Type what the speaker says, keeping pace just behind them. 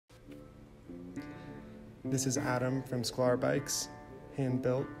This is Adam from Sklar Bikes,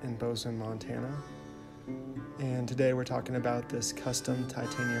 hand-built in Bozeman, Montana. And today we're talking about this custom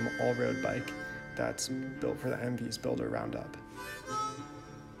titanium all-road bike that's built for the ENVE's Builder Roundup.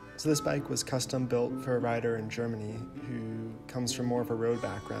 So this bike was custom built for a rider in Germany who comes from more of a road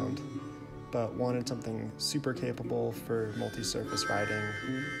background, but wanted something super capable for multi-surface riding,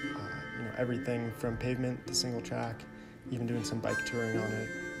 everything from pavement to single track, even doing some bike touring on it.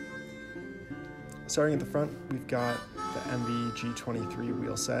 Starting at the front, we've got the ENVE G23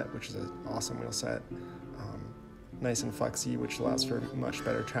 wheel set, which is an awesome wheel set. Nice and flexy, which allows for much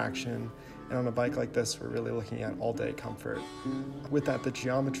better traction. And on a bike like this, we're really looking at all-day comfort. With that, the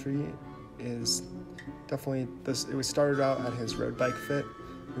geometry is definitely this. It was started out at his road bike fit.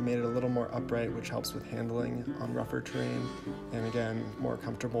 We made it a little more upright, which helps with handling on rougher terrain, and again, more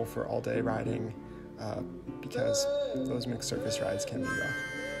comfortable for all-day riding because those mixed surface rides can be rough.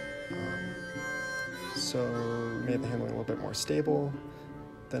 So we made the handling a little bit more stable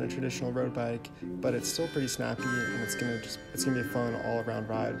than a traditional road bike, but it's still pretty snappy, and it's gonna be a fun all-around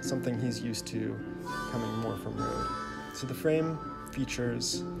ride, something he's used to coming more from road. So the frame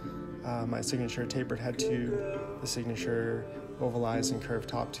features my signature tapered head tube, the signature ovalized and curved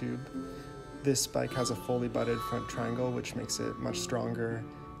top tube. This bike has a fully butted front triangle, which makes it much stronger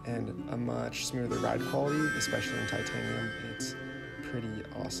and a much smoother ride quality, especially in titanium. It's pretty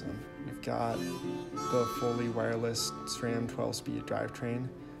awesome. We've got the fully wireless SRAM 12-speed drivetrain,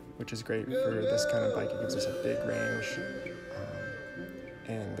 which is great for this kind of bike. It gives us a big range,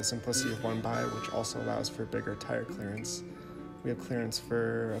 and the simplicity of one by, which also allows for bigger tire clearance. We have clearance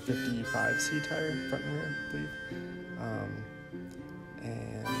for a 55C tire, front and rear, I believe.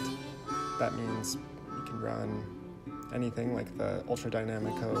 And that means you can run anything like the Ultra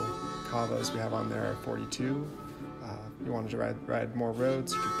Dynamico Cavas we have on there are 42. If you wanted to ride more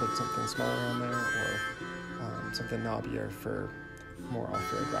roads, you could put something smaller on there, or something knobbier for more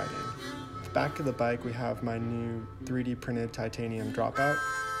off-road riding. At the back of the bike, we have my new 3D printed titanium dropout,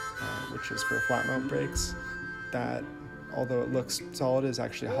 which is for flat mount brakes. That, although it looks solid, is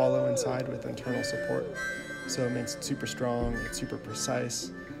actually hollow inside with internal support. So it makes it super strong, it's super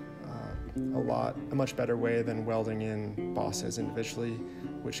precise, a much better way than welding in bosses individually,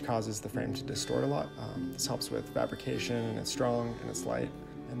 which causes the frame to distort a lot. This helps with fabrication, and it's strong and it's light.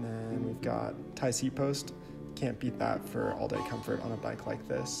 And then we've got tie seat post. Can't beat that for all-day comfort on a bike like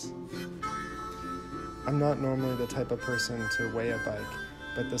this. I'm not normally the type of person to weigh a bike,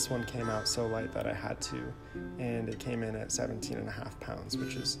 but this one came out so light that I had to, and it came in at 17.5 pounds,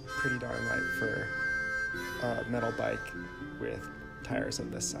 which is pretty darn light for a metal bike with tires of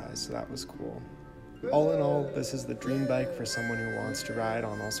this size, so that was cool. All in all, this is the dream bike for someone who wants to ride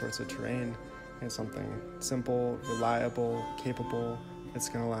on all sorts of terrain. It's something simple, reliable, capable. It's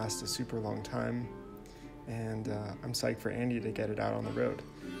going to last a super long time, and I'm psyched for Andy to get it out on the road.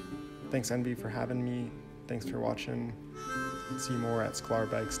 Thanks, ENVE, for having me. Thanks for watching. See more at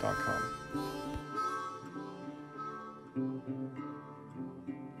sklarbikes.com.